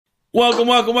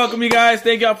Welcome, you guys.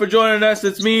 Thank y'all for joining us.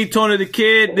 It's me, Tony the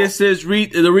Kid. This is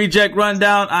the Reject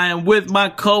Rundown. I am with my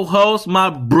co-host, my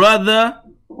brother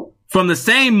from the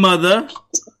same mother,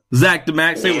 Zach the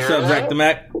Mac. Say what's up, Zach the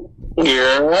Mac.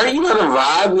 Yeah, you know the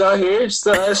vibe. We out here. It's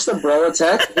the bro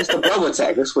attack. It's the bro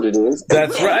attack. That's what it is.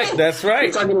 That's right.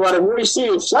 We're talking about a very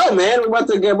serious show, man. We're about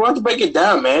to break it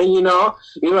down, man. You know,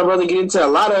 my brother get into a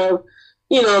lot of,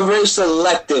 very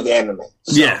selective anime.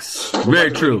 So, yes,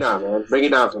 very true. Break it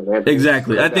down for me, man.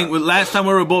 Exactly. I think last time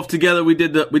we were both together, we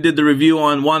did the review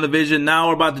on WandaVision. Now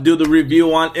we're about to do the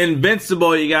review on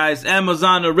Invincible, you guys.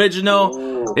 Amazon original.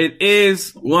 Ooh. It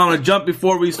is. We want to jump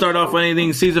before we start off on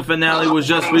anything. Season finale was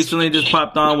just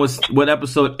popped on with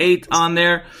episode 8 on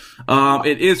there.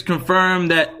 It is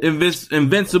confirmed that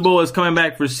Invincible is coming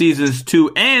back for seasons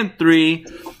 2 and 3,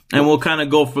 and we'll kind of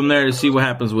go from there to see what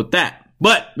happens with that.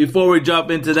 But before we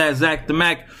jump into that, Zach the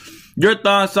Mac, your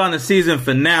thoughts on the season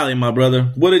finale, my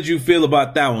brother? What did you feel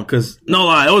about that one? Because, no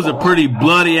lie, it was a pretty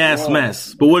bloody-ass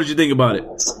mess. But what did you think about it?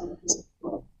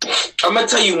 I'm going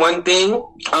to tell you one thing.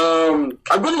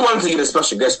 I really wanted to get a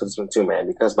special guest for this one, too, man,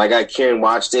 because my guy Kieran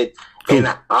watched it, and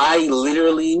I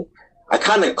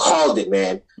kind of called it,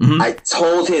 man. Mm-hmm. I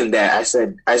told him that. I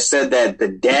said that the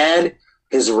dad,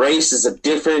 his race is a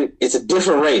different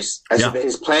race. I said that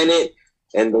his planet...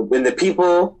 And the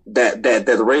people that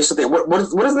the race, what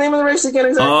is the name of the race again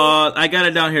exactly? I got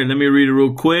it down here. Let me read it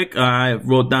real quick. I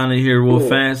wrote down in here real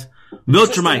fast.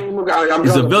 Viltrumite.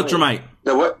 It's a Viltrumite.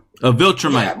 The what? A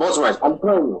Viltrumite. Yeah, Viltrumites. I'm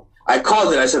telling you. I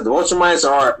called it. I said the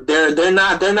Viltrumites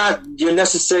they're not your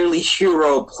necessarily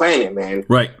hero planet, man.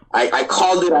 Right. I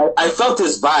called it. I felt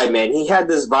this vibe, man. He had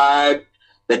this vibe.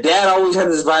 The dad always had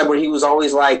this vibe where he was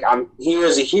always like, I'm here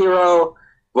as a hero.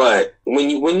 But when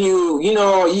you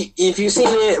if you've seen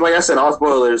it, like I said, all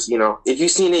spoilers, if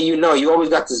you've seen it, you always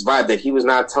got this vibe that he was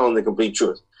not telling the complete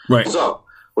truth. Right. So,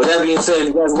 with that being said, if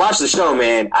you guys watch the show,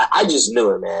 man, I just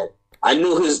knew it, man. I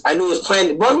knew his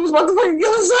plan. But he was about to fucking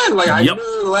kill his son. Like, I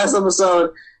knew the last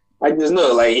episode, I just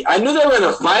knew. Like, I knew they were in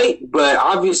a fight, but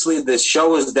obviously the show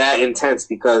was that intense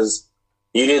because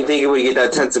you didn't think it would get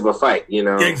that tense of a fight,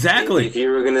 Exactly. If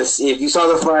you saw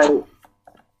the fight...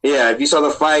 Yeah, if you saw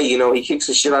the fight, he kicks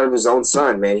the shit out of his own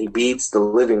son, man. He beats the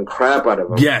living crap out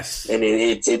of him. Yes. And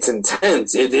it's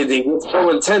intense. It gets so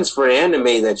intense for an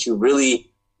anime that you really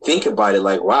think about it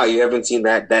like, wow, you haven't seen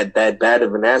that bad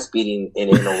of an ass beating in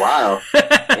a while.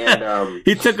 And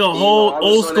he took a whole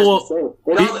old school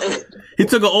he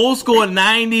took an old school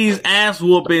 90s ass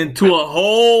whooping to a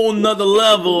whole nother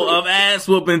level of ass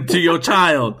whooping to your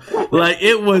child. Like,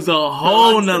 it was a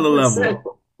whole nother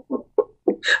level.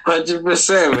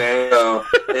 100%, man.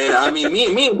 And I mean,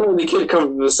 me and the kid come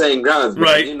from the same grounds, man.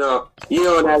 Right? You know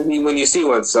what when you see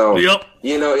one. So, yep.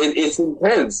 It's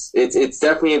intense. It's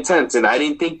definitely intense. And I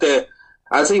didn't think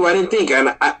I'll tell you what I didn't think.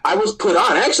 And I was put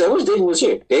on. Actually, I wish David was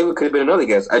here. David could have been another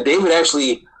guest. David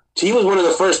actually, he was one of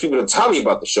the first people to tell me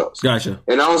about the shows. Gotcha.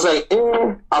 And I was like,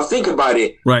 I'll think about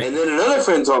it. Right. And then another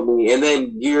friend told me, and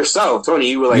then yourself, Tony,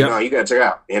 you were like, no, you gotta check it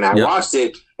out. And I watched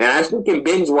it. And I freaking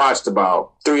binge watched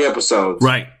about 3 episodes.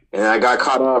 Right. And I got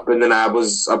caught up, and then I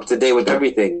was up to date with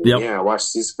everything. Yep. Yeah, I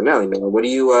watched the season finale, man. What do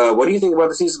you think about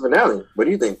the season finale? What do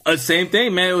you think? Same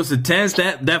thing, man. It was intense.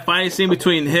 That fight scene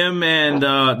between him and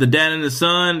the dad and the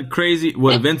son, crazy.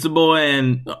 What, Invincible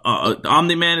and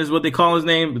Omni-Man is what they call his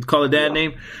name. Call the dad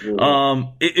name.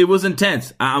 Mm-hmm. It was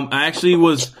intense. I actually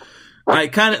was. I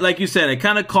kind of, like you said, I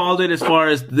kind of called it as far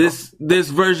as this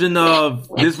version of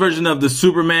the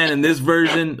Superman and this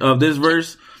version of this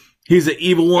verse. He's an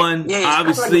evil one,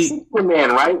 obviously. Kind of like a Superman,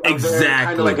 right?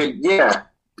 Exactly.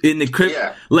 In the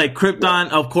Krypton,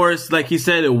 of course, like he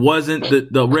said, it wasn't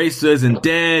the race isn't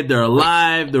dead. They're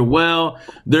alive. They're well.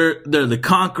 They're the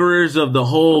conquerors of the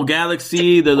whole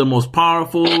galaxy. They're the most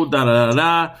powerful. Da da da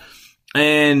da.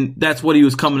 And that's what he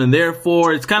was coming in there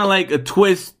for. It's kind of like a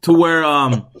twist to where,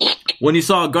 when you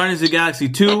saw Guardians of the Galaxy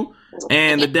 2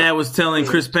 and the dad was telling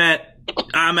Chris Pratt,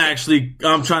 I'm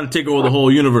trying to take over the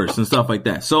whole universe and stuff like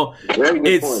that. So very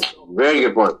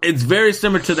good point. It's very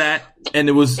similar to that. And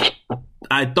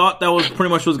I thought that was pretty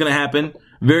much what was going to happen.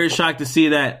 Very shocked to see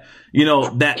that,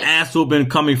 that ass whooping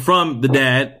coming from the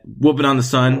dad whooping on the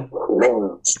son.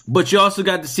 But you also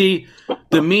got to see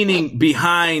the meaning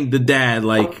behind the dad,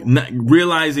 like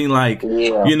realizing, like,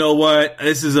 you know what,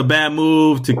 this is a bad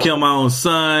move to kill my own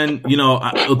son.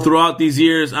 Throughout these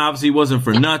years, obviously it wasn't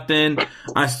for nothing.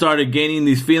 I started gaining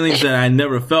these feelings that I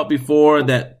never felt before,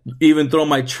 that even though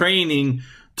my training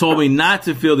told me not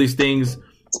to feel these things,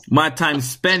 my time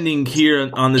spending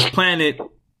here on this planet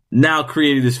now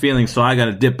created this feeling. So I got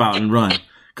to dip out and run,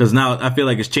 because now I feel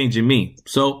like it's changing me.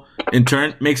 So in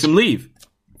turn, makes him leave.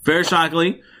 Very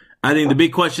shockingly, I think the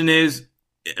big question is,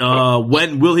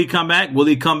 when will he come back? Will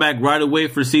he come back right away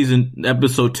for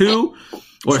episode 2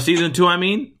 or season 2? I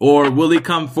mean, or will he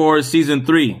come for season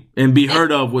 3 and be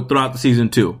heard of throughout the season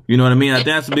 2? You know what I mean? I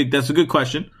think that's a good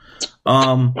question.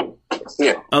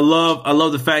 Yeah. I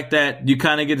love the fact that you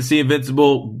kind of get to see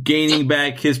Invincible gaining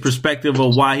back his perspective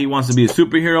of why he wants to be a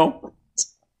superhero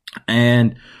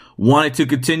and wanted to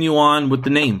continue on with the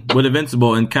name, with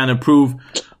Invincible, and kind of prove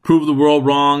the world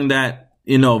wrong that,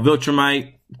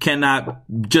 Viltrumite cannot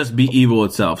just be evil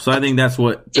itself. So I think that's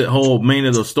what the whole main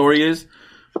of the story is.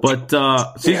 But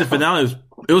season finale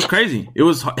was crazy. It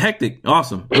was hectic.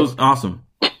 Awesome. It was awesome.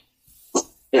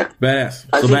 Yeah, badass.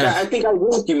 I think I agree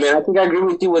with you, man. I think I agree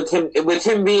with you with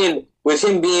him being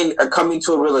coming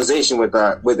to a realization with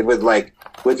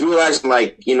realizing,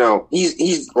 like, he's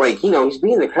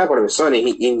being the crap out of his son, and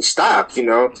he stopped, and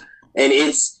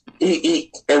it's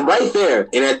and right there,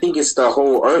 and I think it's the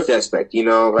whole Earth aspect,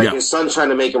 his son trying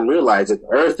to make him realize that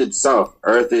Earth itself,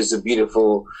 Earth is a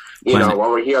beautiful,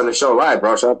 while we're here on the show live,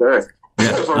 bro, shout out to Earth.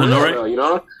 Yeah, for real,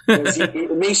 though,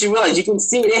 it makes you realize, you can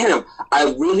see it in him.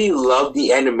 I really love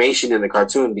the animation in the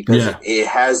cartoon because it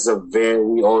has a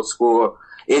very old school.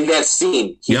 In that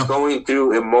scene, he's going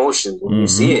through emotions. When you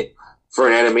see it for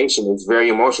an animation, it's very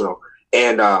emotional.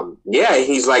 And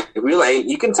he's like, really,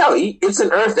 you can tell it's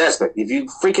an Earth aspect. If you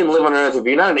freaking live on Earth, if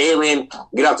you're not an alien,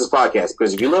 get off this podcast,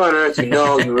 because if you live on Earth, you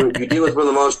deal with real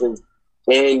emotions.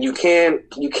 And you can't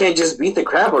just beat the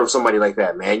crap out of somebody like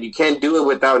that, man. You can't do it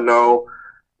without no,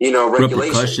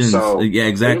 regulations. So, yeah,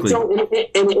 exactly.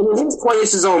 And his point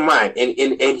is his own mind,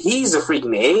 and he's a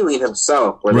freaking alien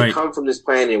himself, where they come from this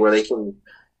planet where they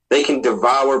can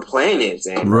devour planets,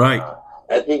 and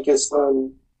I think his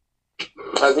son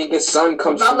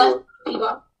comes from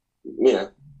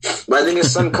but I think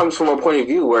his son comes from a point of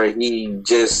view where he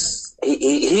just.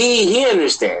 He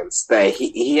understands that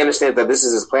he understands that this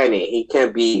is his planet. He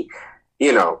can't be,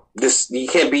 he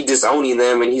can't be disowning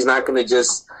them, and he's not going to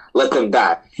just let them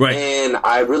die. Right. And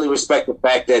I really respect the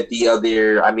fact that the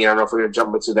other, I don't know if we're going to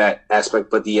jump into that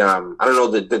aspect, but the other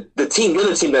team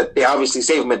that they obviously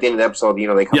save him at the end of the episode,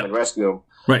 they come and rescue him.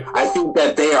 Right. I think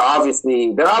that they're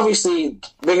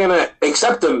going to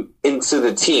accept him into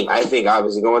the team. I think,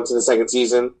 obviously, going into the second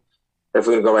season, if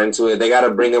we're going to go right into it, they got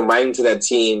to bring him right into that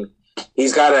team.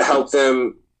 He's got to help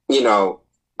them,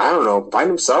 find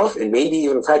himself and maybe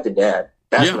even fight the dad.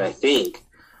 That's what I think.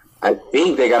 I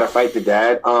think they got to fight the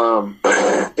dad.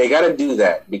 They got to do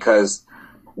that because,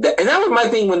 and that was my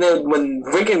thing when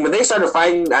they started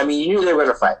fighting. You knew they were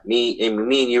going to fight. Me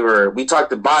and you we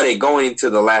talked about it going into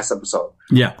the last episode.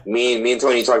 Yeah. Me and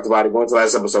Tony talked about it going to the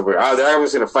last episode. They're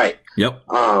always going to fight. Yep.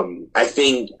 I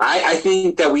think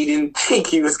that we didn't think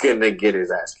he was going to get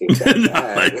his ass kicked.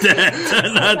 Not like that.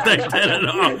 Not like that at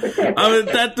all.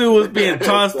 That dude was being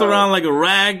tossed around like a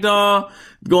rag doll,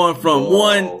 going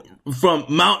from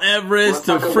Mount Everest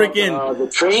to freaking the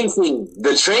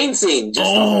train scene.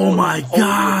 Oh my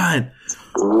God.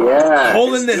 Yeah.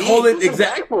 Holding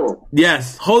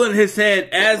his head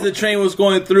as the train was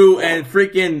going through, and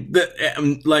freaking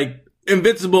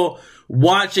Invincible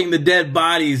watching the dead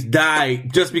bodies die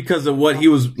just because of what he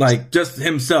was like, just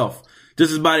himself, just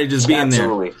his body just being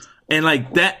there. And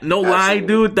like that, lie,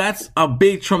 dude, that's a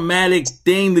big traumatic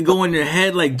thing to go in your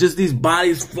head. Like just these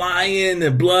bodies flying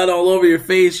and blood all over your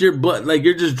face, your blood, like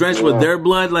you're just drenched with their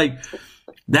blood. Like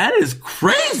that is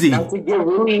crazy. Not to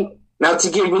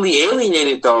get really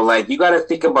alienated though, like you got to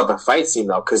think about the fight scene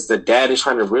though, because the dad is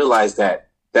trying to realize that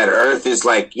Earth is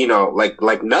like,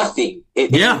 like nothing.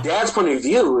 In Dad's point of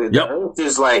view, the Earth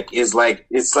is like it's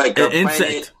like an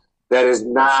insect that is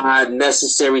not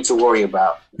necessary to worry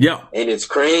about. Yeah. And it's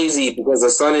crazy because the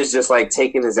son is just like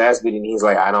taking his ass beating. He's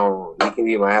like, you can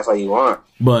beat my ass all you want.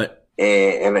 But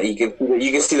and you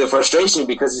can see the frustration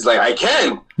because he's like, I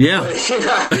can. Yeah. He's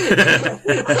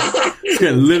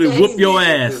gonna literally whoop your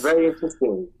ass. It's very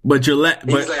interesting. But he's like,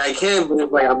 I can, but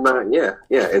it's like I'm not. Yeah.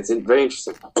 It's very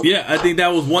interesting. Yeah, I think that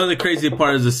was one of the crazy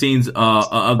parts of the scenes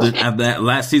of that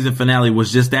last season finale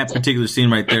was just that particular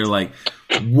scene right there. Like,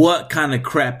 what kind of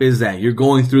crap is that? You're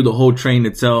going through the whole train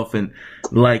itself, and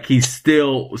like he's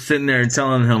still sitting there and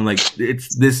telling him like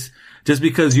it's this. Just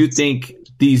because you think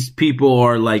these people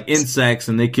are like insects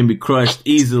and they can be crushed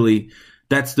easily,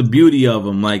 that's the beauty of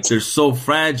them. Like they're so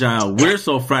fragile. We're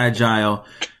so fragile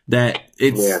that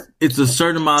it's a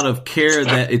certain amount of care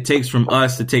that it takes from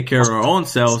us to take care of our own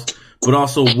selves, but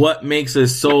also what makes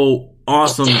us so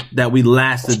awesome that we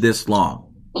lasted this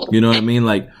long. You know what I mean?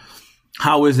 Like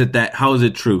how is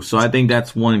it true? So I think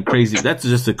that's that's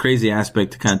just a crazy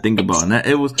aspect to kind of think about. And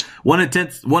it was one of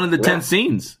the 10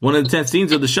 scenes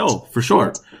of the show, for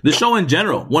sure. The show in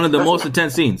general, one of the most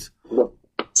intense scenes.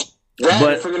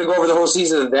 But if we're going to go over the whole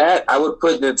season of that, I would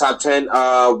put in the top 10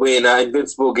 when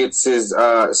Invincible gets his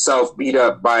self beat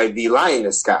up by the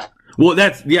lioness guy. Well,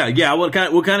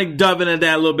 we'll kind of dive into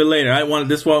that a little bit later.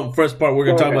 First part, we're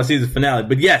going to talk about season finale.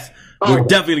 But yes, we're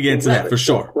definitely going to get into that for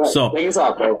sure. Right. So,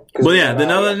 but yeah, then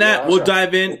other than that, we'll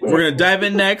dive in. We're going to dive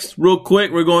in next real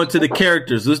quick. We're going to the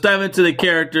characters. Let's dive into the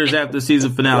characters after the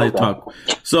season finale talk.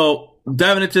 So,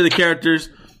 diving into the characters,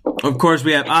 of course,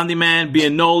 we have Omni-Man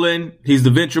being Nolan. He's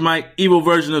the Ventromite, evil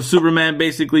version of Superman,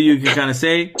 basically, you can kind of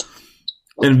say.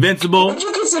 Invincible. Would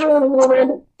you consider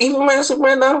him evil man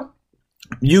Superman now?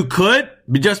 You could,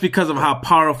 but just because of how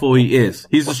powerful he is.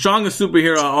 He's the strongest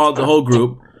superhero on the whole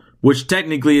group, which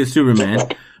technically is Superman.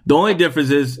 The only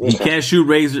difference is he can't shoot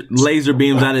laser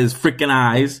beams out of his freaking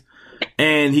eyes,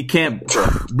 and he can't,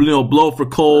 blow for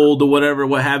cold or whatever,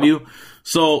 what have you.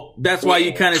 So that's why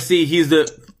you kind of see he's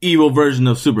the evil version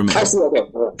of Superman. I see.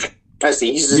 Okay. I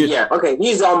see. He's He's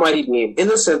the almighty being. In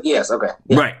this sense, yes. Okay.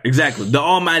 Yeah. Right. Exactly. The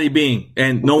almighty being,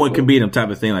 and no one can beat him, type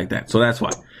of thing like that. So that's why.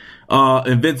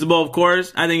 Invincible, of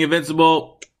course. I think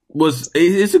Invincible is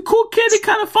a cool kid to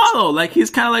kind of follow. Like, he's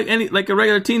kind of like a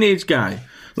regular teenage guy.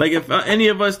 Like, if any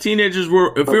of us teenagers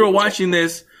if we were watching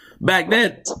this back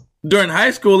then during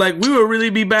high school, like, we would really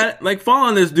be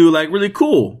following this dude, like, really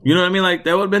cool. You know what I mean? Like,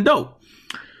 that would have been dope.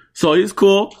 So he's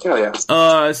cool. Hell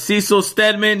yeah. Cecil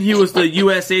Stedman, he was the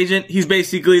U.S. agent. He's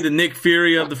basically the Nick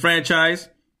Fury of the franchise.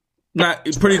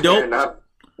 Pretty dope.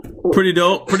 Pretty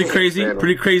dope. Pretty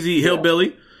crazy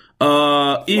hillbilly.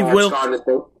 Eve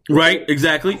right,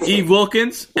 exactly. Eve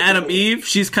Wilkins, Adam Eve.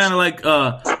 She's kind of like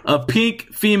a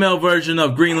pink female version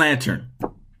of Green Lantern.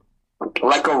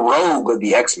 Like a rogue of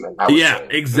the X-Men. Yeah,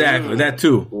 exactly. That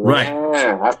too. Right.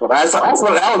 Yeah, that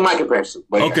was my comparison.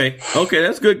 But okay,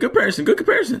 that's good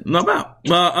comparison. Not bad.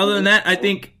 Other than that,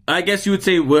 I guess you would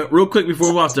say, real quick before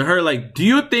we move off to her, like, do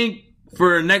you think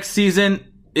for next season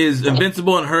is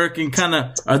Invincible and her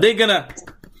are they gonna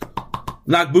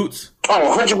knock boots?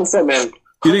 Oh, 100%, man.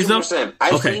 100%. You think so?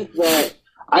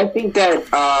 I think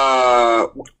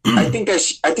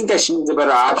that she's a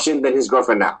better option than his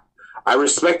girlfriend now. I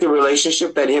respect the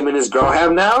relationship that him and his girl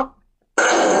have now.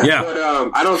 Yeah. But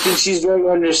I don't think she's very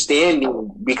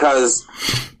understanding, because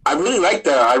I really like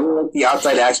the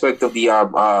outside aspect of the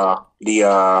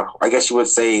I guess you would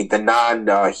say the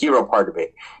non-hero part of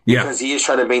it. Yeah. Because he is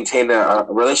trying to maintain a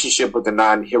relationship with a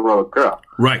non-heroic girl.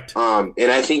 Right. And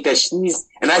I think that's going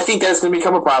to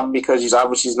become a problem, because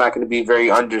she's not going to be very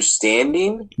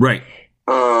understanding. Right.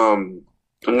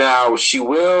 Now she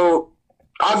will.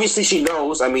 Obviously, she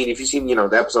knows. I mean, if you've seen, the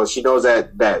episode, she knows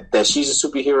that she's a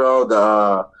superhero.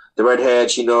 The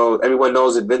redhead, she knows. Everyone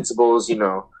knows Invincible's, and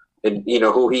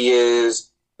who he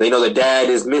is. They know the dad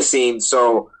is missing,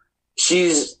 so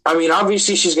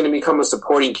obviously she's going to become a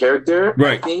supporting character.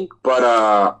 Right. I think, but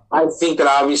I think that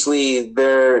obviously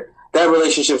that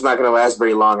relationship's not going to last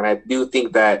very long, and I do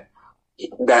think that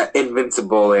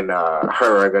Invincible and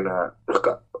her are going to hook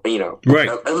up. Right.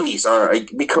 At least, or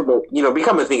become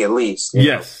a thing at least.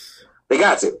 Yes. They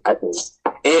got to, I think.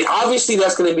 And obviously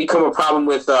that's going to become a problem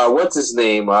with, what's his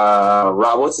name?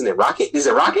 What's his name? Rocket? Is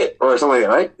it Rocket? Or something like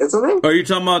that, right? That's his name? Are you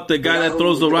talking about the guy that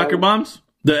throws the rocket bombs?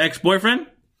 The ex-boyfriend?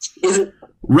 Is it?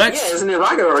 Rex? Yeah, isn't it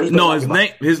Rocket? Or no, his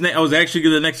name, I was actually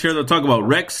the next character to talk about.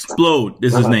 Rexplode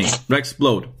is his name.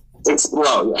 Rexplode.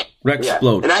 Explode, yeah.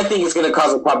 Rexplode. Yeah. And I think it's going to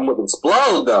cause a problem with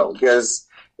Explode, though, because...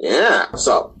 Yeah,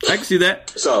 so I can see that.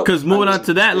 So, because moving on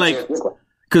to that,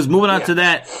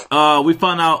 we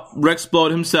found out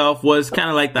Rexplode himself was kind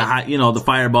of like the high, the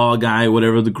fireball guy,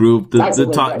 whatever the group,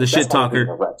 the shit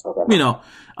talker.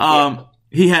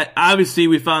 He had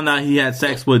we found out he had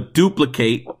sex with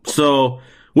Duplicate, so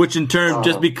which in turn,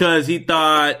 just because he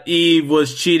thought Eve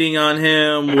was cheating on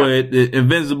him with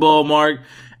Invincible, Mark,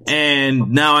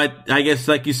 and now I guess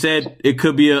like you said, it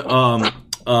could be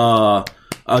a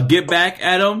get back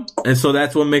at him, and so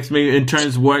that's what makes me in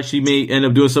terms of why she may end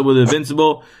up doing something with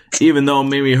Invincible, even though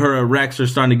maybe her and Rex are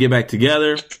starting to get back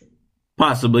together.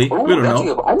 Possibly. We don't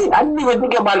know. I didn't even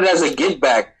think about it as a get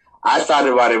back. I thought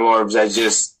about it more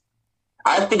as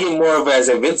I'm thinking more of as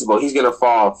Invincible. He's going to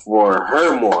fall for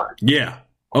her more. Yeah.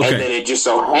 Okay. And then it just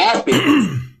so happens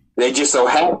that,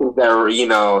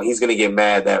 he's going to get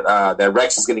mad, that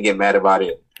Rex is going to get mad about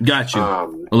it. Got you. A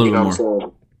little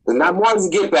more. Not more as a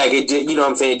get back. It just, you know what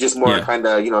I'm saying? Just more kind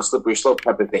of, slippery slope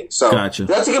type of thing. So gotcha.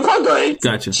 That's a good point, though.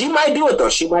 Gotcha. She might do it, though.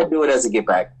 She might do it as a get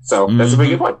back. So that's a very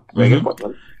good point. Very good point.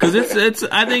 Because it's,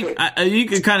 I think you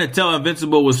can kind of tell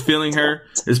Invincible was feeling her,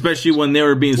 especially when they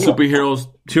were being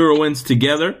heroines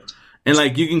together. And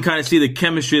like, you can kind of see the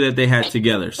chemistry that they had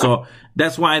together. So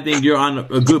that's why I think you're on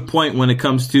a good point when it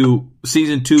comes to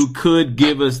season 2 could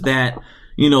give us that,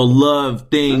 love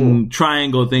thing,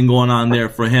 triangle thing going on there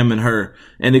for him and her.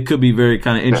 And it could be very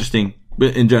kind of interesting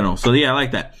in general. So yeah, I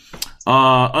like that.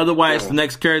 Otherwise, the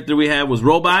next character we had was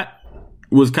Robot.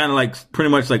 Was kind of like,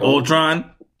 pretty much like Ultron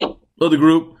of the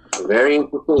group. Very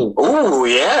interesting. Oh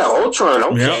yeah, Ultron.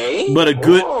 Okay, but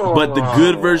the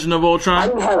good version of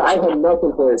Ultron.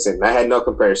 I had no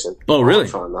comparison. Oh really?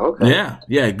 Ultron, okay.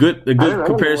 Yeah. A good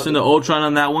comparison to Ultron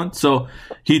on that one. So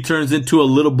he turns into a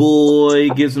little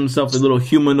boy, gives himself a little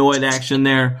humanoid action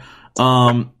there,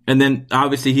 and then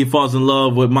obviously he falls in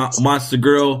love with Monster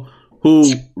Girl,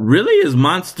 who really is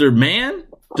Monster Man,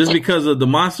 just because of the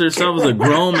monster itself is a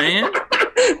grown man.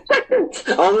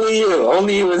 Only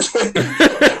you was technically,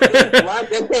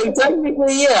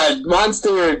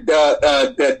 monster,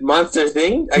 that monster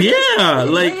thing. Like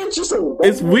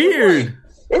it's weird.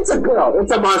 It's a girl.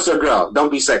 It's a monster girl. Don't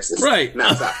be sexist. Right. No,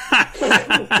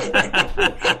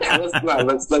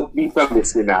 let's be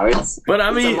feminist now. It's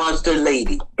a monster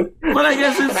lady. But I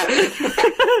guess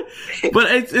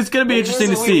it's going to be interesting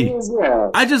to see.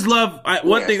 I just love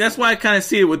one thing. That's why I kind of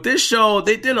see it with this show.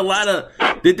 They did a lot of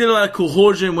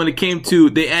cohesion when it came to,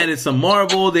 they added some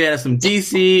Marvel, they added some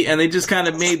DC, and they just kind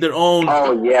of made their own,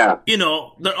 their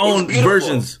own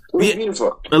versions. It's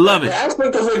beautiful. I love it. The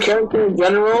aspect of her character in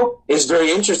general is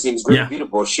very interesting. It's very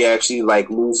beautiful. She actually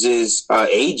loses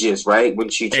ages, right? When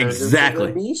she turns into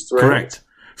the beast, right? Correct.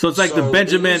 So it's like the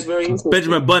Benjamin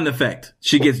Button effect.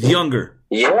 She gets younger.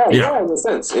 Yeah, in a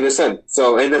sense.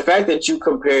 So, and the fact that you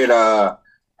compared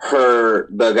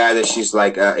the guy that she's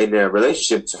like in a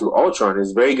relationship to Ultron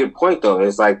is a very good point, though.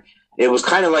 It's like, it was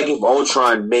kind of like if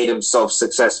Ultron made himself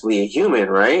successfully a human,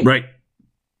 right? Right.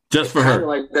 Just for her. Kind of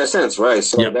like that sense, right?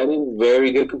 So that is a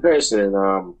very good comparison.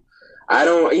 And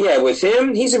with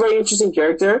him, he's a very interesting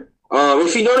character.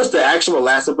 If you notice the actual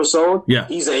last episode,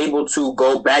 he's able to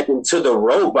go back into the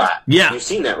robot. Yeah. You've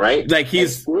seen that, right? Like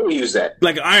he's really use that.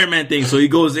 Like an Iron Man thing. So he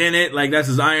goes in it, like that's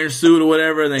his iron suit or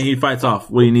whatever, and then he fights off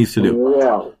what he needs to do.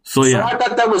 Yeah. So I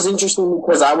thought that was interesting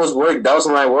because I was worried. That was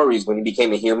one of my worries when he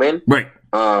became a human. Right.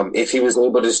 If he was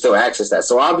able to still access that.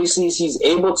 So obviously he's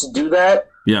able to do that.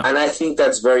 Yeah. And I think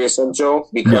that's very essential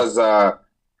because,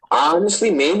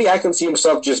 honestly, maybe I can see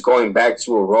himself just going back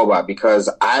to a robot because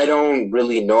I don't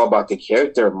really know about the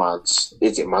character of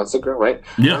Is it Monster Girl, right?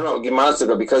 Yeah. I don't know, Monster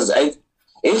Girl, because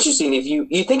interesting, if you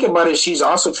think about it, she's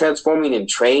also transforming in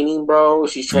training, bro.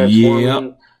 She's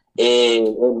transforming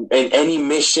in any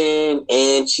mission,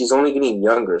 and she's only getting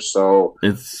younger. So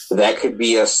that could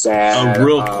be a sad,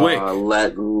 real quick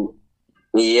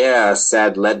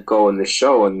sad let go in the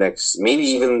show, and maybe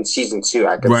even season 2.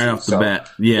 I could right off the bat,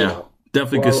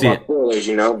 definitely could see it.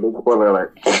 Big spoiler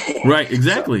alert. Right,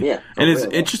 exactly. So, and it's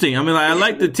interesting. I mean, I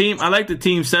like the team. I like the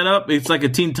team setup. It's like a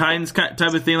Teen Titans type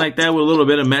of thing, like that, with a little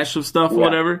bit of mesh of stuff,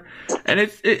 whatever. And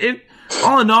it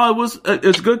all in all, it's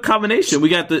a good combination. We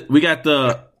got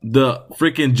the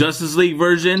freaking Justice League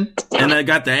version, and I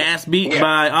got the ass beat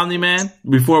by Omni-Man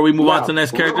before we move on to the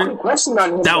next character. Real quick question on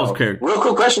him, was character. Real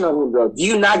quick question on him, bro. Do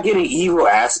you not get an evil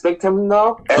aspect of him,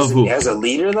 though? As a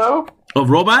leader, though? Of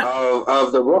Robot?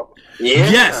 Of the Robot. Yeah.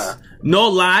 Yes. No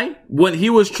lie. When he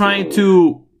was trying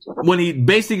to,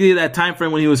 basically that time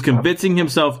frame when he was convincing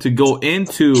himself to go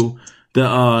into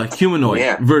the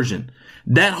humanoid version,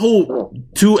 that whole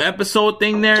 2-episode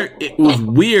thing there, it was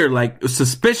weird. Like,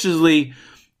 suspiciously,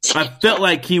 I felt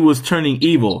like he was turning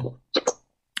evil.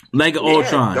 Like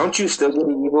Ultron. Don't you still get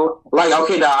evil? Like,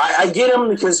 okay, now I get him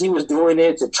because he was doing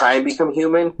it to try and become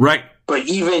human. Right. But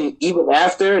even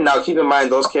after, now keep in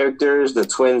mind those characters, the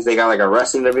twins, they got like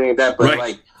arrested and everything like that. But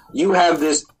like, you have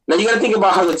this. Now you got to think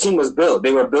about how the team was built.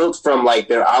 They were built from like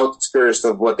their outskirts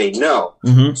of what they know.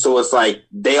 Mm-hmm. So it's like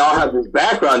they all have this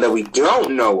background that we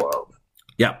don't know of.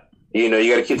 Yeah. You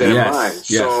got to keep that in mind. Yes.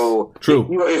 So true.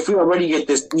 If we already get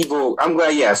this evil, I'm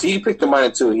glad. Yeah. So you picked the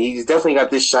mind too. He's definitely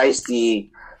got this shiesty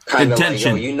kind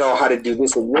intention. of like, how to do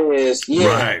this and this. Yeah.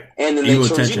 Right. And then they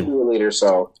chose you to do it later.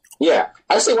 So. Yeah,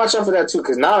 I say watch out for that too,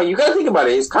 because now you got to think about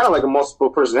it. It's kind of like a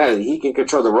multiple personality. He can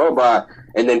control the robot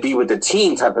and then be with the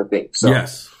team type of thing. So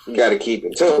you got to keep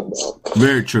it too.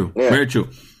 Very true. Yeah. Very true.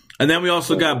 And then we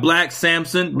also got Black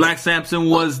Samson. Black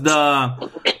Samson was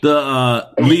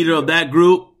the leader of that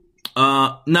group.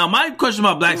 Now my question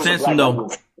about Black Samson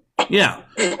though, Yeah.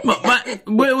 But it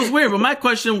was weird. But my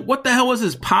question, what the hell was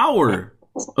his power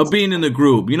of being in the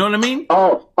group? You know what I mean?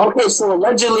 Oh, okay. So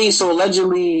allegedly,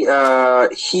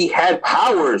 he had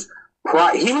powers.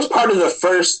 He was part of the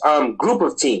first group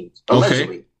of teams,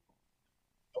 allegedly.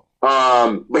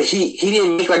 Okay. But he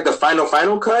didn't make like the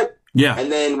final cut. Yeah.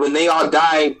 And then when they all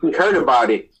died, he heard about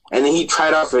it, and then he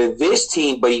tried out for this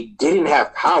team, but he didn't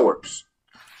have powers.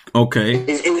 Okay.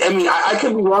 I mean, I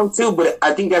could be wrong too, but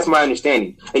I think that's my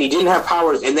understanding. And he didn't have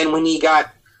powers, and then when he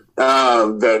got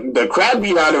the crap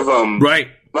beat out of him, right?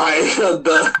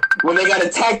 When they got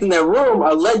attacked in that room,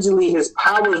 allegedly his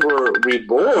powers were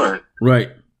reborn.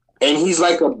 Right. And he's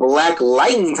like a black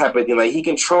lightning type of thing. Like he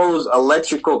controls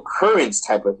electrical currents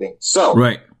type of thing. So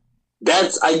right.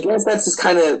 I guess that's his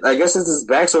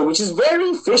backstory, which is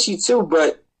very fishy too,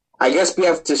 but I guess we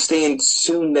have to stay in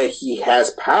tune that he has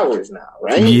powers now,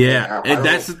 right? Yeah, and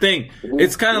that's the thing.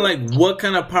 It's kind of like, what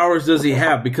kind of powers does he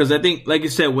have? Because I think, like you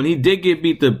said, when he did get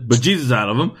beat the bejesus out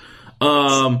of him,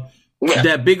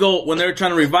 that big old, when they were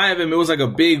trying to revive him, it was like a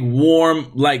big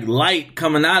warm, like light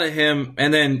coming out of him,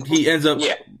 and then he ends up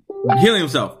healing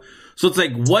himself. So it's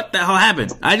like, what the hell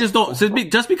happened? I just don't,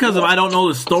 just because I don't know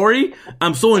the story,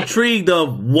 I'm so intrigued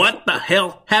of what the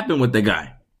hell happened with the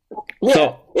guy. Yeah,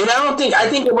 so, and I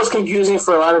think it was confusing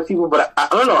for a lot of people, but I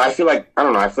don't know. I feel like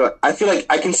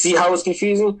I can see how it's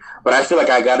confusing, but I feel like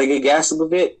I gotta get gassed a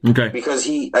bit. Okay. Because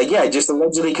just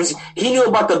allegedly, because he knew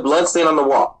about the blood stain on the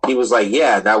wall. He was like,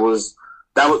 that was,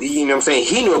 you know what I'm saying?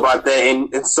 He knew about that,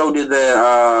 and so did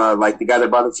the guy that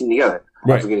brought the team together.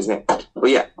 Right. I forget his name.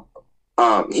 But yeah.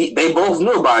 They both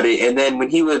knew about it, and then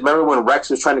remember when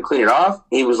Rex was trying to clean it off,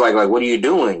 he was like, what are you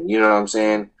doing? You know what I'm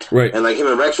saying? Right. And like him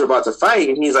and Rex were about to fight,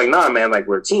 and he's like, nah, man, like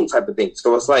we're a team type of thing.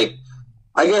 So it's like,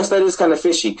 I guess that is kind of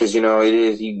fishy, because it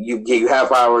is you have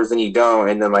powers and you don't,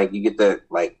 and then like you get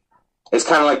it's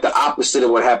kind of like the opposite of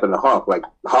what happened to Hulk. Like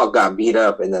Hulk got beat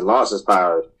up and then lost his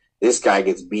powers. This guy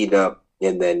gets beat up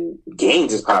and then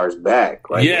gains his powers back.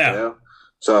 Right? Yeah. You know?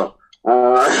 So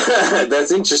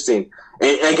that's interesting.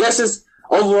 And I guess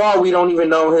overall, we don't even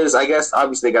know I guess,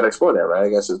 obviously, they got to explore that, right? I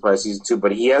guess it's probably season 2,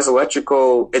 but he has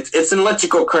it's an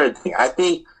electrical current thing. I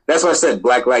think that's why I said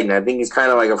Black Lightning. I think he's kind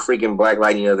of like a freaking Black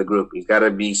Lightning of the group. He's got to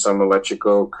be some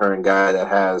electrical current guy that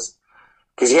has,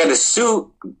 because he had a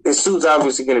suit. His suit's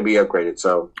obviously going to be upgraded,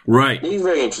 so. Right. He's a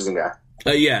very interesting guy.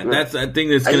 Yeah, I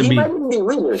think that's going to be. He might even be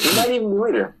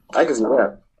leader. I can see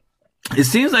that. It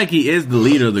seems like he is the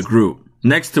leader of the group,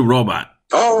 next to Robot.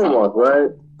 Almost, right?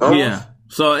 Almost. Yeah.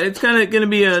 So it's kind of going to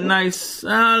be a nice,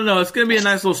 I don't know, it's going to be a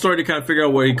nice little story to kind of figure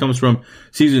out where he comes from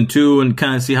season 2 and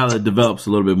kind of see how that develops a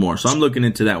little bit more. So I'm looking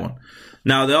into that one.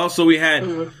 Now,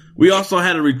 we also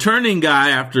had a returning guy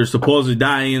after supposedly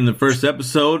dying in the first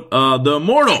episode, the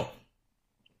Immortal,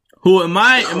 who in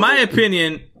my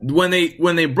opinion, when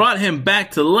they brought him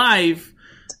back to life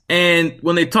and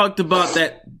when they talked about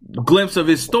that glimpse of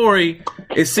his story,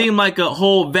 it seemed like a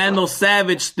whole Vandal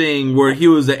Savage thing where he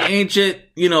was an ancient,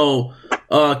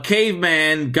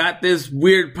 caveman, got this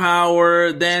weird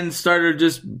power, then started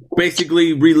just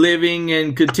basically reliving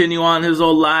and continue on his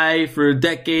whole life for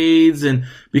decades and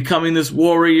becoming this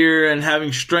warrior and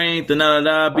having strength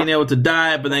and being able to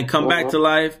die, but then come back to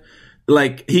life.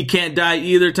 Like he can't die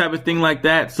either type of thing like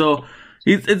that. So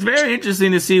it's very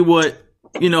interesting to see what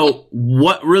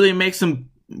really makes him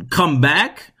come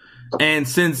back. And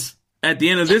since at the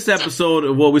end of this episode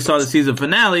of what we saw the season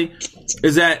finale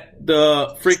is that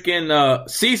the freaking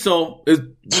Cecil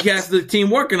he has the team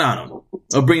working on him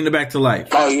of bringing it back to life.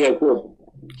 Oh yeah, cool.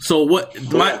 So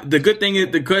the good thing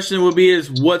is the question will be is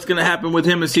what's going to happen with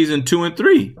him in season 2 and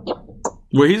 3,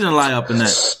 where he's going to lie up in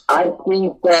that. I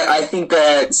think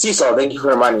that Cecil. Thank you for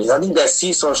reminding me. I think that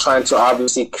Cecil is trying to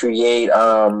obviously create.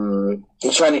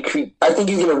 He's trying to create. I think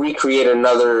he's going to recreate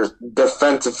another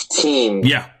defensive team.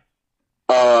 Yeah.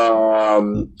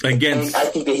 Against, I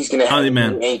think that he's going to have him be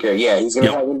the anchor. Yeah, he's going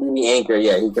to have him be the anchor.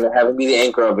 Yeah, he's going to have him be the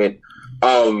anchor of it.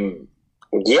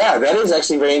 Yeah, that is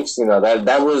actually very interesting though.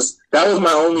 That was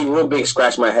my only real big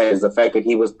scratch in my head is the fact that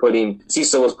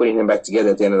Cecil was putting him back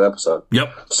together at the end of the episode.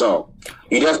 Yep. So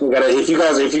you definitely gotta, if you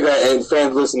guys and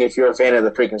fans listening, if you're a fan of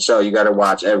the freaking show, you gotta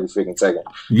watch every freaking second.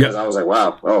 Yep. I was like,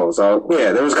 wow. Oh, so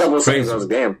yeah, there was a couple of seconds I was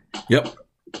like, damn. Yep.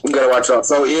 You gotta watch out.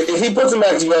 So if he puts them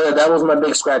back together, that was my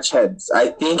big scratch head. I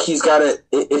think he's gotta,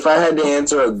 if I had to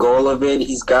answer a goal of it,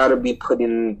 he's gotta be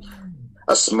putting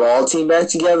a small team back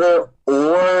together,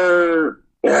 or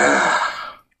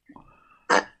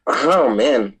oh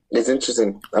man, It's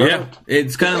interesting. Yeah,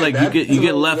 it's kind of like you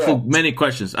get left with many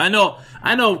questions. I know.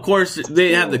 Of course,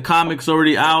 they have the comics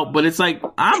already out, but it's like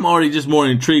I'm already just more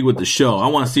intrigued with the show. I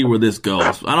want to see where this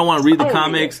goes. I don't want to read the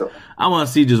comics. I want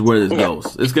to see just where this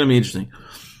goes. It's gonna be interesting.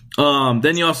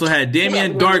 Then you also had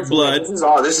Damien Darkblood.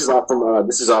 This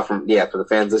is all from for the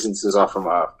fans listening. This is all from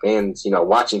fans,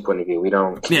 watching point of view. We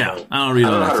don't. Yeah, I don't read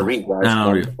all that. I don't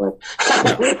read.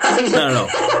 No.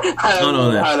 I don't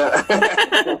know that.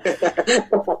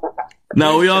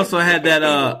 Now we also had that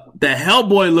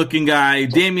Hellboy looking guy,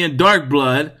 Damien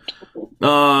Darkblood.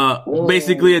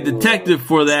 Basically a detective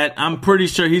for that. I'm pretty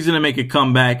sure he's gonna make a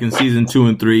comeback in season 2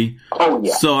 and 3. Oh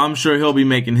yeah. So I'm sure he'll be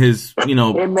making his,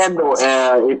 if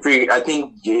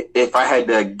I had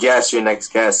to guess your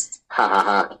next guest,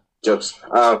 jokes,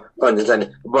 pun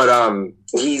intended. But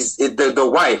he's the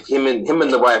wife. Him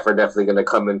and the wife are definitely gonna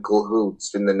come in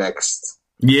cahoots in the next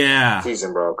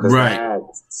season, bro. Right.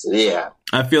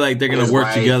 I feel like they're gonna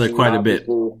work together quite a bit.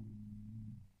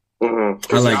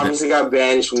 Because he obviously got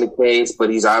banished from the case, but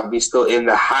he's obviously still in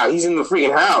the house. He's in the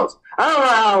freaking house. I don't know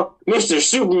how Mr.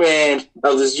 Superman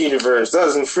of this universe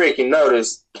doesn't freaking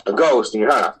notice a ghost in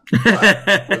your house.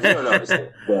 But you don't notice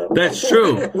it. That's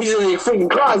true. He's in your freaking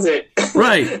closet.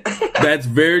 Right. That's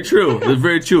very true. That's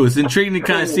very true. It's intriguing to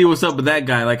kind of see what's up with that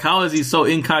guy. Like, how is he so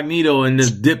incognito and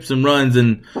just dips and runs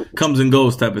and comes and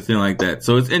goes type of thing like that?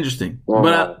 So it's interesting.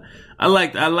 But I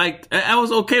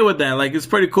was okay with that. Like, it's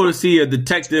pretty cool to see a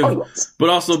detective, but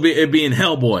also it being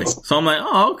Hellboy. So I'm like,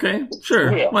 oh, okay,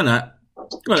 sure, why not?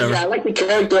 Whatever. Yeah, I like the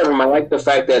character of him. I like the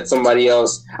fact that somebody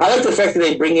else. I like the fact that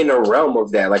they bring in a realm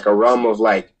of that, like a realm of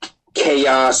like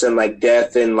chaos and like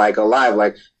death and like alive.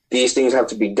 Like these things have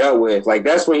to be dealt with. Like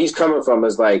that's where he's coming from.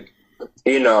 Is like,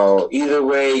 either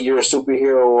way, you're a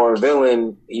superhero or a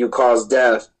villain, you cause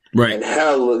death. Right. And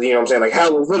hell, what I'm saying? Like,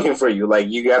 hell is looking for you. Like,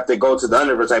 you have to go to the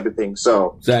underworld type of thing.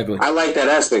 So, exactly. I like that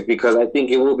aspect because I think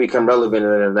it will become relevant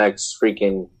in the next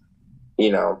freaking,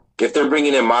 if they're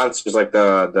bringing in monsters like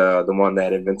the one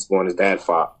that Invincible and his dad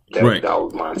fought. Right.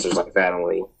 Monsters like that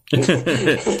only.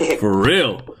 For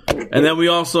real. And then we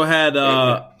also had,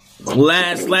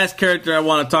 last character I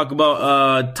want to talk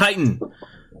about, Titan.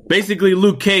 Basically,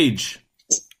 Luke Cage.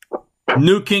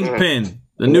 New Kingpin.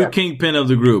 The new Kingpin of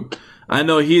the group. I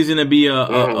know he's going to be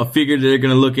a figure that they're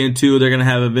going to look into. They're going to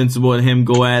have Invincible and him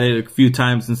go at it a few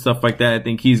times and stuff like that. I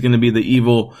think he's going to be the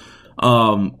evil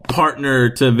partner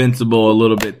to Invincible a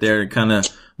little bit there. Kind of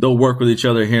they'll work with each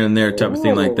other here and there, type of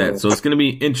thing like that. So it's going to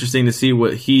be interesting to see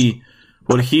what he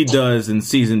does in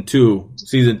season 2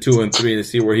 and 3 to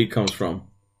see where he comes from.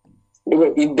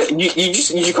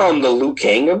 You call him the Luke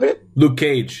King of it? Luke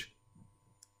Cage.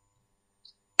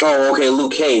 Oh, okay,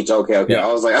 Luke Cage. Okay. Yeah.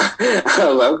 I was like,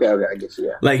 okay, I get you.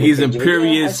 Yeah. Like he's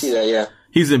imperious. I see that, yeah.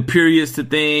 He's imperious to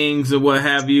things and what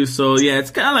have you. So yeah,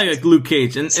 it's kind of like Luke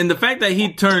Cage, and the fact that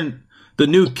he turned the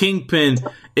new Kingpin,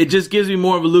 it just gives me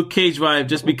more of a Luke Cage vibe,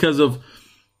 just because of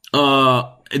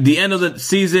the end of the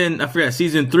season. I forgot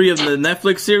season 3 of the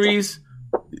Netflix series.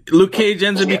 Luke Cage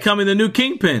ends up becoming the new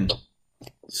Kingpin.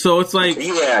 So it's like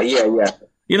yeah.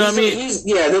 You know what I mean?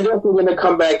 They're definitely going to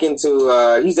come back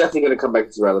into. He's definitely going to come back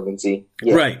into relevancy.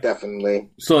 Yeah, right, definitely.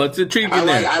 So it's intriguing.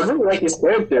 I really like his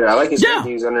character. I like his character.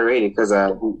 He's underrated because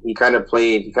he kind of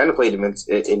played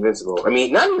Invincible. I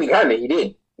mean, not really kind of. He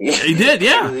did. He did.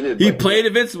 Yeah, he played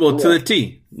Invincible to the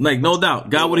T. Like no doubt,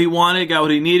 got what he wanted, got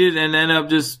what he needed, and ended up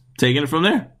just taking it from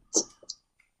there.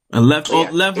 And left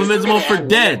Invincible for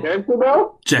dead. We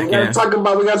gotta talk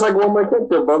about one more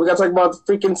character, bro. We gotta talk about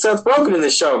freaking Seth Rogen in the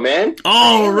show, man.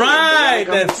 All right,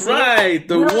 that's right.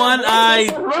 The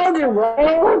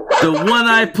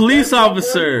one-eyed police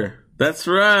officer. That's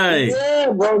right.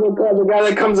 Yeah, bro. The guy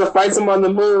that comes and fights him on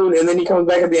the moon, and then he comes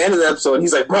back at the end of the episode, and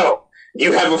he's like, bro,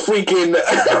 you have a freaking.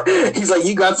 He's like,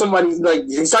 you got somebody. Like,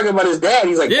 he's talking about his dad.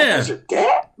 He's like, yeah, that's your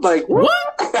dad. Like, what?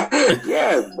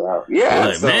 Yeah, bro. Yeah,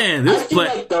 like, so, man, I feel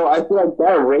like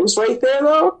that race right there,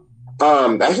 though.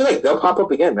 I feel like they'll pop up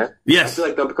again, man. Yes, I feel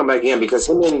like they'll come back again because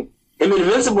him and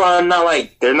Invincible are not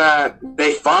like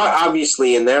they fought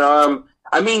obviously, and they're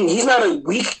I mean, he's not a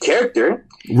weak character.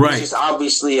 Right. He's just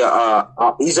obviously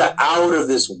he's an out of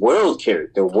this worldly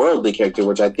character,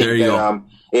 which I think that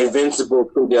Invincible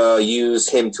could use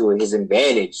him to his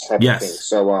advantage type of thing.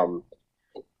 So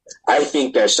I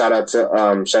think that shout out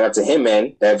to him,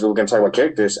 man. That if we're gonna talk about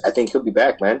characters, I think he'll be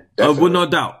back, man. Well, no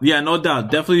doubt. Yeah, no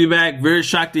doubt. Definitely be back. Very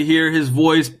shocked to hear his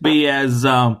voice be as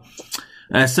Seth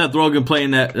Rogen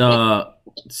playing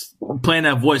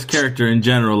that voice character in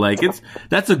general. Like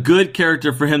that's a good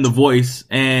character for him to voice,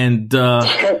 and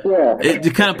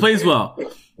it kind of plays well.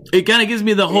 It kind of gives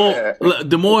me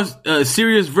the more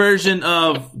serious version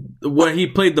of where he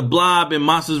played the Blob in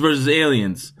Monsters vs.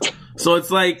 Aliens. So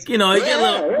it's like, you know, you get a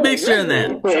little mixture in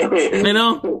that. You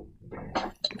know?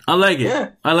 I like it. Yeah.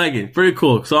 I like it. Very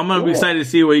cool. So I'm going to be excited to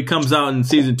see where he comes out in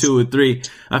season 2 or 3.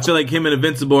 I feel like him and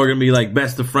Invincible are going to be like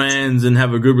best of friends and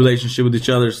have a good relationship with each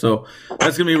other. So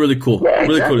that's going to be really cool. Yeah,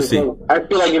 really cool to see. I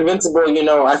feel like Invincible, you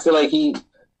know, I feel like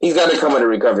he's got to come at a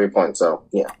recovery point. So,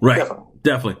 yeah. Right.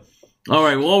 Definitely. All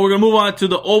right. Well, we're going to move on to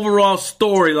the overall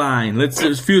storyline. Let's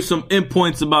review some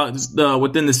endpoints about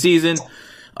within the season.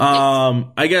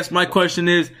 I guess my question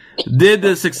is, did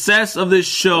the success of this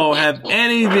show have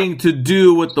anything to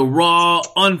do with the raw,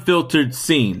 unfiltered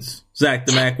scenes? Zach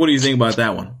the Mac, what do you think about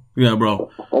that one? Yeah, bro.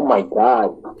 Oh my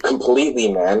God.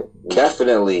 Completely, man.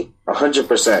 Definitely.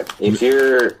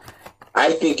 100%.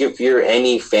 I think if you're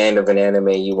any fan of an anime,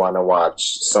 you want to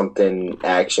watch something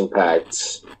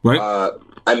action-packed. Right.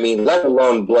 I mean, let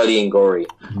alone bloody and gory.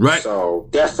 Right. So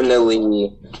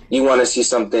definitely, you want to see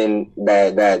something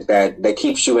that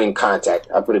keeps you in contact.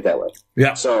 I'll put it that way.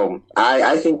 Yeah. So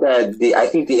I think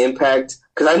the impact,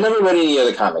 because I've never read any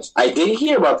other comics. I did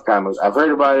hear about the comics. I've heard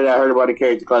about it. I heard about a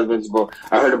character called Invincible.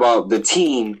 I heard about the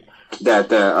team that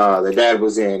the dad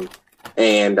was in,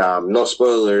 and no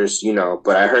spoilers, you know.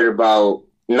 But I heard about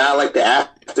not like the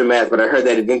aftermath, but I heard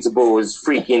that Invincible was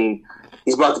freaking.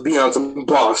 He's about to be on some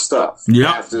boss stuff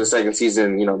after the second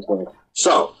season, you know.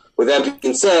 So, with that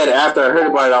being said, after I heard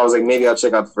about it, I was like, maybe I'll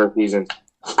check out the first season.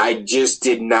 I just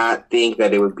did not think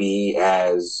that it would be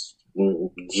as,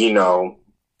 you know,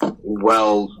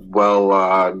 well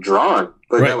drawn.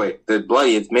 Put it that way. The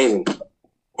bloody, it's amazing.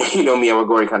 You know me, I'm a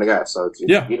gory kind of guy, so it's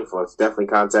beautiful. It's definitely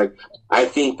contact. I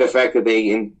think the fact that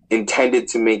they intended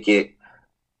to make it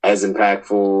as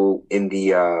impactful in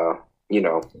the, you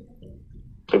know,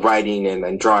 the writing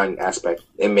and drawing aspect,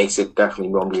 it makes it definitely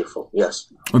more beautiful. Yes.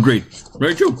 Agreed.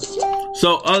 Very true.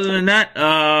 So other than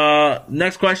that,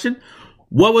 next question.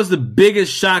 What was the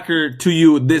biggest shocker to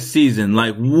you this season?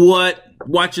 Like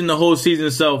watching the whole season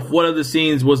itself, what of the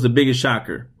scenes was the biggest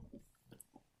shocker?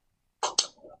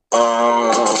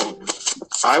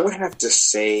 I would have to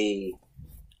say,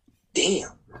 damn.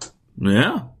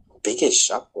 Yeah. Biggest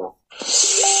shocker.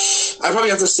 I'd probably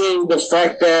have to say the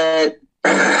fact that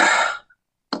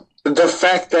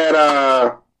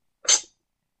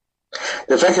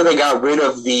they got rid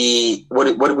of the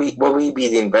what would we be,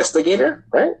 the investigator,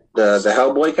 right? The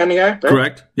Hellboy kind of guy, right?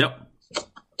 Correct. Yep.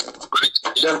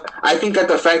 I think that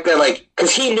the fact that, like,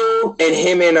 because he knew, and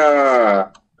him and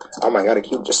oh my God, I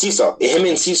keep just Seesaw. Him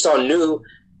and Seesaw knew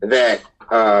that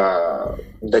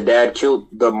the dad killed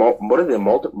the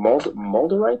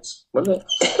Molderites. What are they?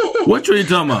 What are you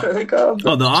talking about?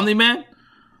 Oh, the Omni-Man?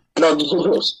 No,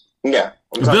 yeah.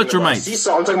 I'm talking about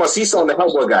Seesaw. I'm talking about Seesaw and the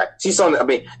Hellboy guy.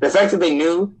 The fact that they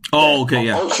knew. Oh, okay,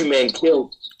 yeah. Ultraman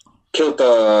killed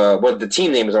what the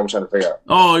team name is. I'm trying to figure out.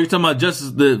 Oh, you're talking about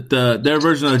Justice, their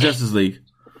version of the Justice League.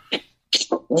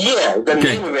 Yeah, the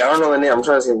name of it. I don't know the name. I'm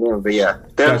trying to say the name of it. Yeah,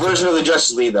 their version of the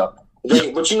Justice League, though.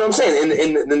 But you know what I'm saying?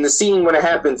 In the scene when it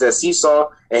happens, that Seesaw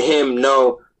and him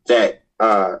know that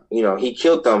you know, he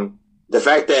killed them. The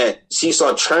fact that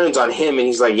Seesaw turns on him and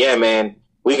he's like, "Yeah, man,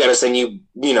 we gotta send you.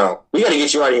 You know, we gotta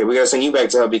get you out of here. We gotta send you back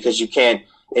to hell because you can't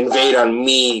invade on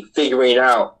me figuring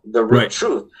out the real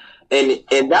truth." And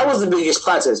that was the biggest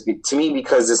plot twist to me,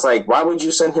 because it's like, why would you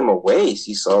send him away,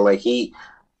 Seesaw? Like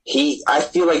I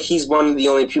feel like he's one of the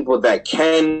only people that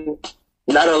can,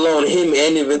 not alone him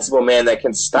and Invincible Man, that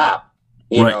can stop,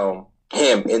 you know,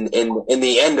 him in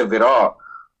the end of it all.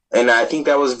 And I think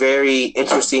that was very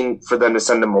interesting for them to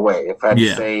send him away. If I had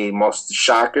to say most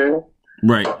shocker,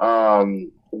 right?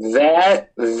 That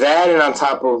and on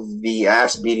top of the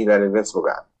ass beating that Invincible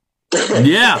got.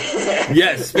 Yeah.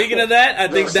 Speaking of that, I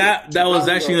think that was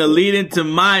actually a lead into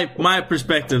my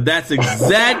perspective. That's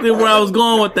exactly where I was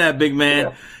going with that, big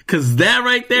man. Because that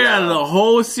right there, out of the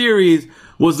whole series,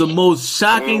 was the most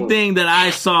shocking thing that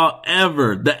I saw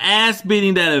ever. The ass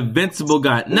beating that Invincible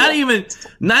got. Not even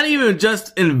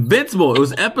just Invincible. It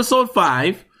was episode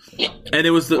 5. And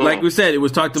it was, like we said, it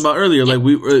was talked about earlier. Like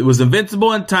it was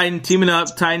Invincible and Titan teaming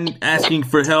up, Titan asking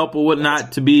for help or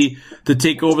whatnot to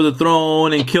take over the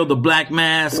throne and kill the Black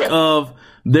Mask of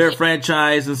their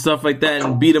franchise and stuff like that,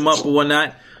 and beat him up or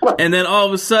whatnot. And then all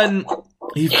of a sudden,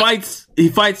 he fights,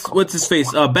 what's his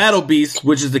face? Battle Beast,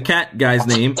 which is the cat guy's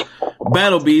name.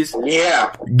 Battle Beast.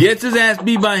 Yeah. Gets his ass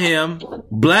beat by him.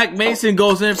 Black Mason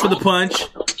goes in for the punch.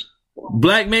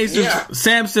 Black Mason,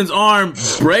 Samson's arm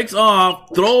breaks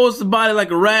off, throws the body like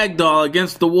a rag doll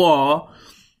against the wall.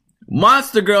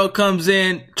 Monster Girl comes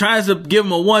in, tries to give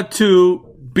him a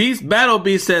 1-2. Battle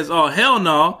Beast says, "Oh, hell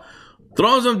no."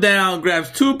 Throws him down,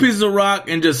 grabs 2 pieces of rock,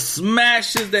 and just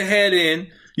smashes the head in.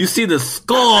 you see the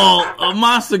skull of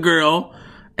Monster Girl,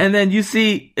 and then you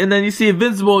see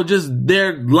Invincible just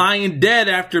there lying dead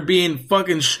after being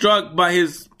fucking struck by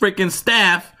his freaking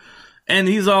staff, and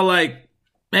he's all like,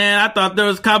 "Man, I thought there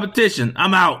was competition.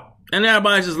 I'm out." And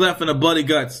everybody's just left in a bloody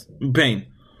guts in pain.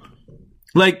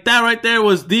 Like, that right there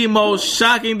was the most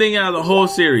shocking thing out of the whole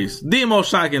series. The most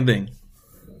shocking thing.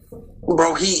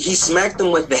 Bro, he smacked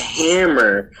him with the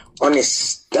hammer on his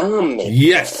stomach.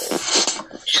 Yes.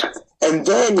 And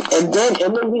then he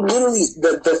literally,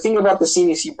 the thing about the scene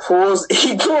is he pulls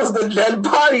the dead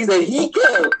bodies that he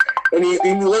killed, and he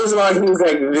lays them out, and he's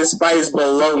like, "This fight is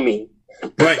below me."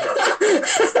 Right.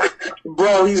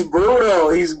 Bro, he's brutal.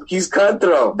 He's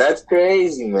cutthroat. That's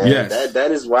crazy, man. Yes.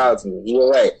 That is wild to me. You're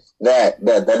right.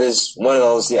 That is one of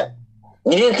those. Yeah.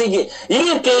 You didn't think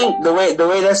the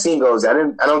way that scene goes. I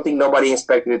don't think nobody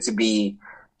expected it to be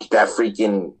that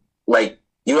freaking, like,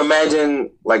 you imagine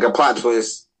like a plot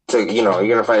twist to, you know,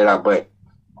 you're gonna find it out, but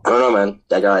I don't know, man.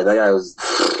 That guy was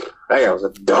a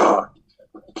dog.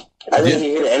 I think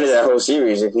he could have ended that whole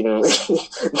series if he didn't leave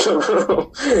the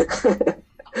room.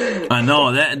 I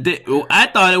know that. I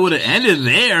thought it would have ended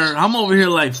there. I'm over here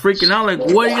like freaking out. Like,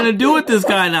 what are you gonna do with this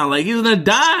guy now? Like, he's gonna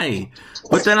die.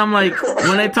 But then I'm like,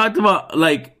 when they talked about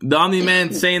like the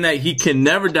Omni-Man saying that he can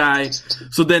never die,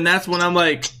 so then that's when I'm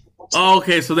like, oh,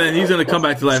 okay, so then he's gonna come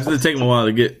back to life. It's gonna take him a while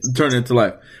to turn into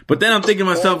life. But then I'm thinking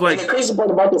to myself, like, the crazy part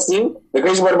about the scene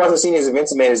is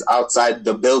Invincible Man is outside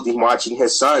the building watching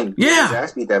his son. Yeah, his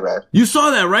ass beat that bad. You saw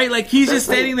that, right? Like, he's just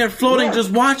standing there floating,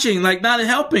 just watching, like, not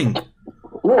helping.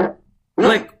 Yeah.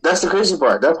 Like, that's the crazy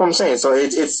part. That's what I'm saying. So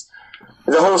it's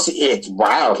the whole it's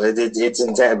wild. It's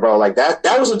intense, bro. Like, that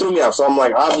was what threw me off. So I'm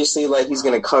like, obviously, like, he's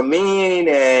gonna come in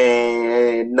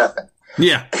and nothing.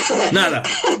 Yeah, nada.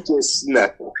 Just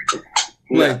nothing.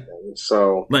 Like,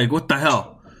 so, like, what the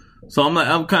hell? So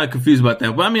I'm kind of confused about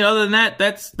that. But I mean, other than that,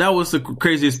 that was the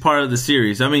craziest part of the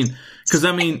series. I mean, because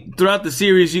throughout the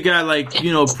series, you got, like,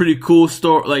 you know, pretty cool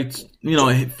story, like, you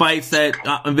know, fights that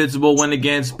Invincible went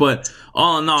against. But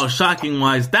all in all, shocking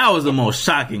wise, that was the most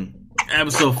shocking.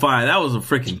 Episode 5, that was a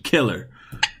freaking killer.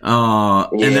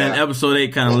 And then episode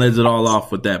 8 kind of lets it all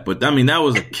off with that. But I mean, that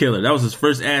was a killer. That was his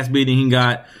first ass beating he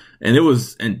got, and it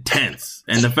was intense.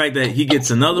 And the fact that he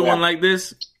gets another one like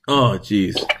this, oh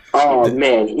jeez. Oh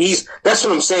man, that's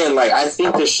what I'm saying. Like, I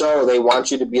think the show, they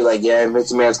want you to be like, yeah,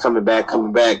 Invincible Man's coming back,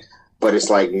 but it's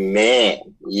like, man,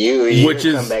 you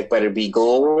come back better be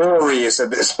glorious at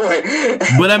this point.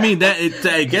 But I mean,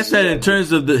 I guess that in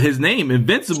terms of his name,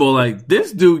 Invincible, like,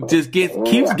 this dude just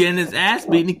keeps getting his ass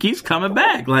beaten, he keeps coming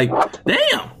back. Like,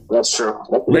 damn. That's true.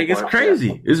 Like, it's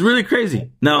crazy. It's really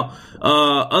crazy. Now,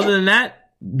 other than that,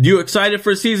 you excited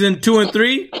for season 2 and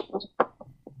 3?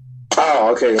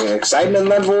 Oh, okay. Excitement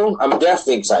level? I'm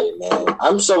definitely excited, man.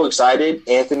 I'm so excited.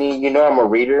 Anthony, you know I'm a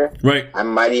reader. Right. I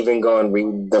might even go and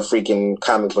read the freaking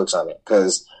comic books on it,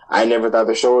 because I never thought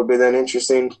the show would be that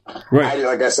interesting. Right.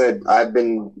 Like I said, I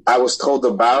was told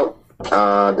about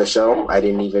the show. I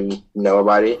didn't even know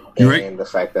about it. And the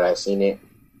fact that I've seen it,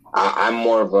 I'm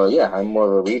more of a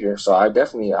reader. So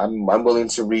I'm willing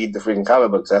to read the freaking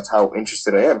comic books. That's how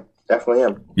interested I am. Definitely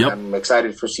am. Yep. I'm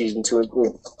excited for season 2 and 3.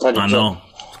 100%. I know.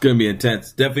 It's going to be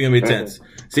intense. Definitely going to be intense.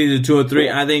 Season 2 and 3,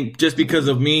 I think just because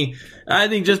of me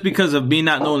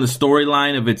not knowing the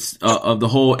storyline of the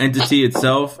whole entity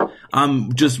itself,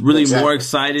 I'm just really more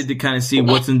excited to kind of see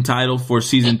what's entitled for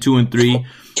season 2 and 3.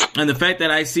 And the fact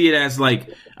that I see it as, like,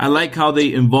 I like how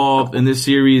they involve in this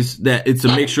series that it's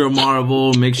a mixture of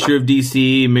Marvel, mixture of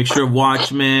DC, mixture of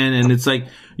Watchmen, and it's like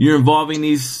you're involving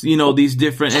these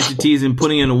different entities and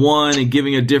putting into one and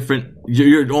giving a different,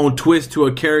 your own twist to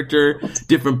a character,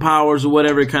 different powers or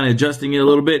whatever, kind of adjusting it a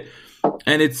little bit.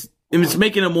 And it's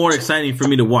making it more exciting for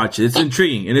me to watch it. It's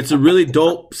intriguing, and it's a really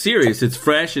dope series. It's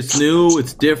fresh, it's new,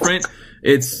 it's different.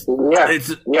 It's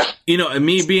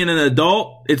me being an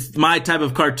adult, it's my type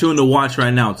of cartoon to watch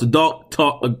right now. It's adult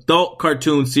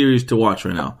cartoon series to watch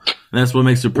right now. And that's what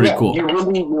makes it pretty cool. You're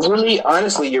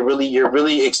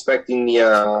really expecting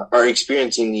or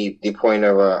experiencing the point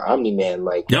of Omni-Man.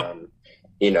 Like, he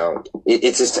has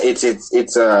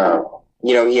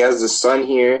the son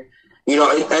here.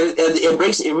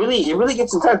 It really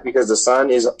gets intense because the son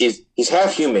he's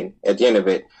half human at the end of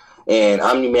it. And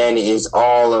Omni-Man is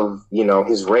all of,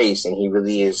 his race, and he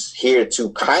really is here to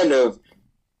kind of,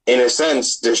 in a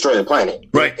sense, destroy the planet.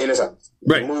 Right. In a sense.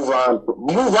 Right. Move on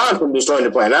from destroying the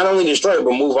planet. Not only destroy it,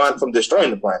 but move on from destroying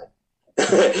the planet.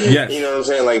 Yes. You know what I'm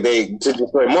saying? Like, to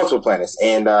destroy multiple planets.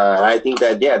 And I think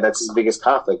that's his biggest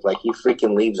conflict. Like, he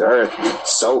freaking leaves Earth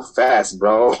so fast,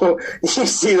 bro. You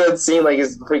see that scene, like,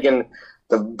 his freaking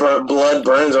blood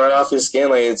burns right off his skin.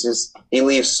 Like, it's just, he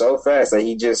leaves so fast that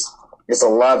it's a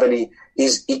lot that he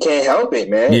can't help it,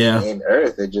 man. Yeah. In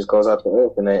Earth, it just goes out to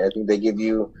Earth, and I think they give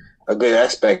you a good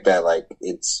aspect that, like,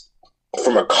 it's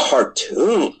from a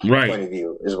cartoon point of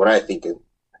view is what I think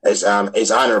is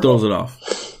honorable. Throws it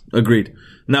off. Agreed.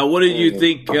 Now, what did you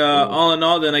think, all in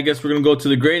all, then I guess we're going to go to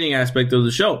the grading aspect of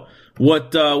the show.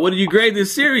 What did you grade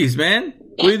this series, man?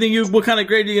 What do you think what kind of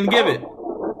grade are you going to give it?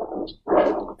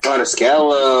 On a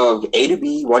scale of A to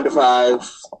B, 1 to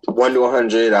 5, 1 to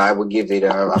 100, I would give it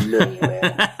a million, man.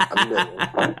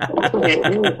 A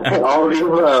million. All the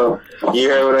above. You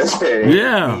heard what I said?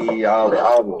 Yeah. All the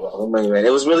above. A million, man.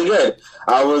 It was really good.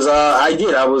 I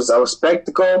was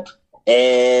spectacle,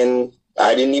 and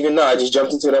I didn't even know. I just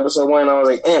jumped into episode 1, and I was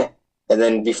like, eh. And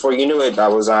then before you knew it, I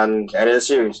was on end of the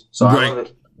series. So I love it.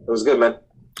 It was good, man.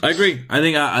 I agree. I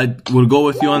think I would go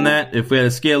with you on that. If we had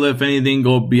to scale it, if anything,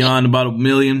 go beyond about 1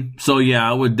 million. So yeah,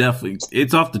 I would definitely.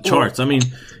 It's off the charts. I mean,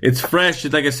 it's fresh.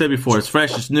 Like I said before, it's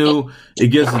fresh. It's new. It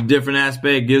gives us a different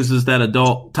aspect. Gives us that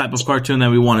adult type of cartoon that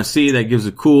we want to see. That gives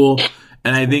it cool.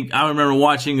 And I think I remember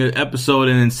watching an episode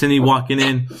and then Cindy walking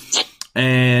in,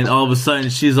 and all of a sudden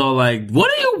she's all like, "What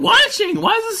are you watching?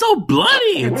 Why is it so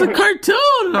bloody? It's a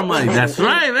cartoon." And I'm like, "That's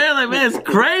right, man. Like, man, it's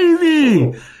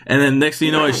crazy." And then next thing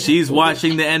you know, she's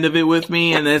watching the end of it with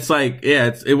me, and it's like,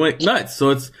 yeah, it went nuts.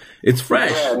 So it's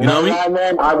fresh. Yeah, you know what I mean?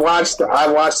 Man, I watched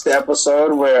the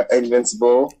episode where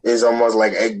Invincible is almost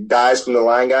like guys from the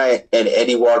Line Guy, and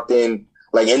Eddie walked in,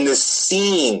 like in this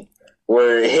scene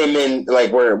where him and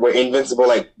like where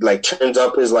Invincible like turns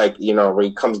up his like, you know, where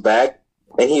he comes back,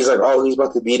 and he's like, oh, he's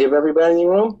about to beat up everybody in the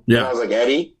room. Yeah. And I was like,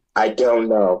 Eddie, I don't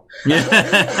know.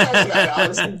 I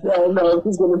honestly don't know if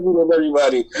he's going to beat up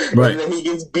everybody. Right. And then he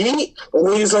gets beat,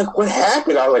 and he's like, what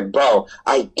happened? I was like, bro,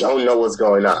 I don't know what's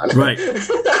going on. Right.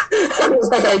 I was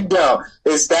like, I don't.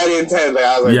 It's that intense. Like,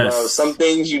 I was like, yes. bro, some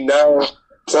things you know,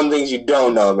 some things you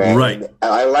don't know, man. Right. And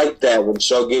I like that when the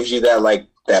show gives you that, like,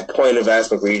 that point of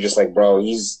aspect where you're just like, bro,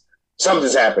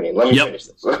 something's happening. Let me finish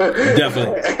this.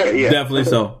 Definitely. Definitely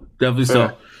so. Definitely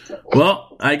so.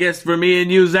 Well, I guess for me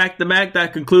and you, Zach the Mac,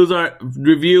 that concludes our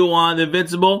review on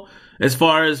Invincible. As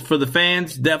far as for the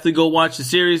fans, definitely go watch the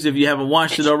series if you haven't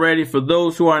watched it already. For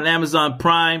those who are on Amazon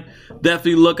Prime,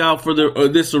 definitely look out for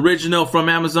this original from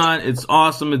Amazon. It's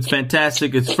awesome. It's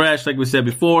fantastic. It's fresh, like we said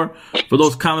before. For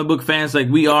those comic book fans like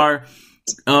we are,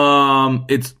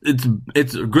 it's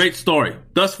a great story.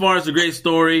 Thus far, it's a great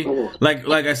story. Like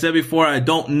I said before, I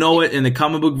don't know it in the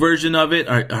comic book version of it.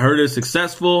 I heard it's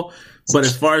successful. But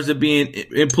as far as it being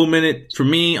implemented for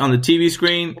me on the TV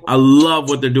screen, I love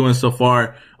what they're doing so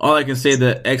far. All I can say,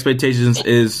 the expectations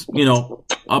is, you know,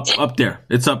 up there.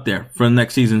 It's up there for the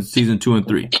next season 2 and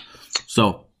 3.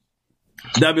 So,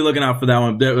 that'll be looking out for that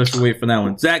one. Let's wait for that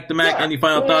one. Zach the Mac, any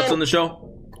final thoughts on the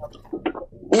show?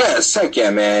 Yes, heck yeah,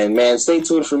 man. Man, stay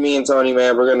tuned for me and Tony,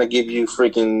 man. We're gonna give you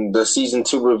freaking the season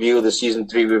 2 review, the season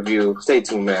 3 review. Stay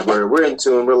tuned, man. We're in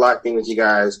tune. We're locked in with you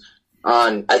guys.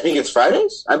 On, I think it's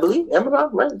Fridays, I believe.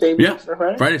 Amazon,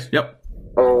 right? Fridays, yep.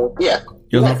 Oh, yeah.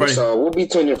 So we'll be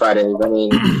tuned in Fridays. I mean,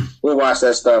 we'll watch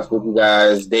that stuff with you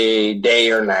guys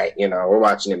day or night. You know, we're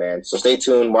watching it, man. So stay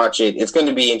tuned, watch it. It's going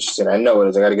to be interesting. I know it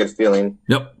is. I got a good feeling.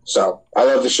 Yep. So I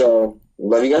love the show.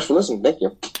 Love you guys for listening. Thank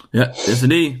you. Yeah, yes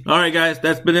indeed. All right, guys.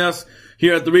 That's been us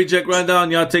here at the Reject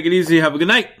Rundown. Y'all take it easy. Have a good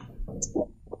night.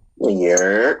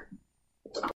 Yeah.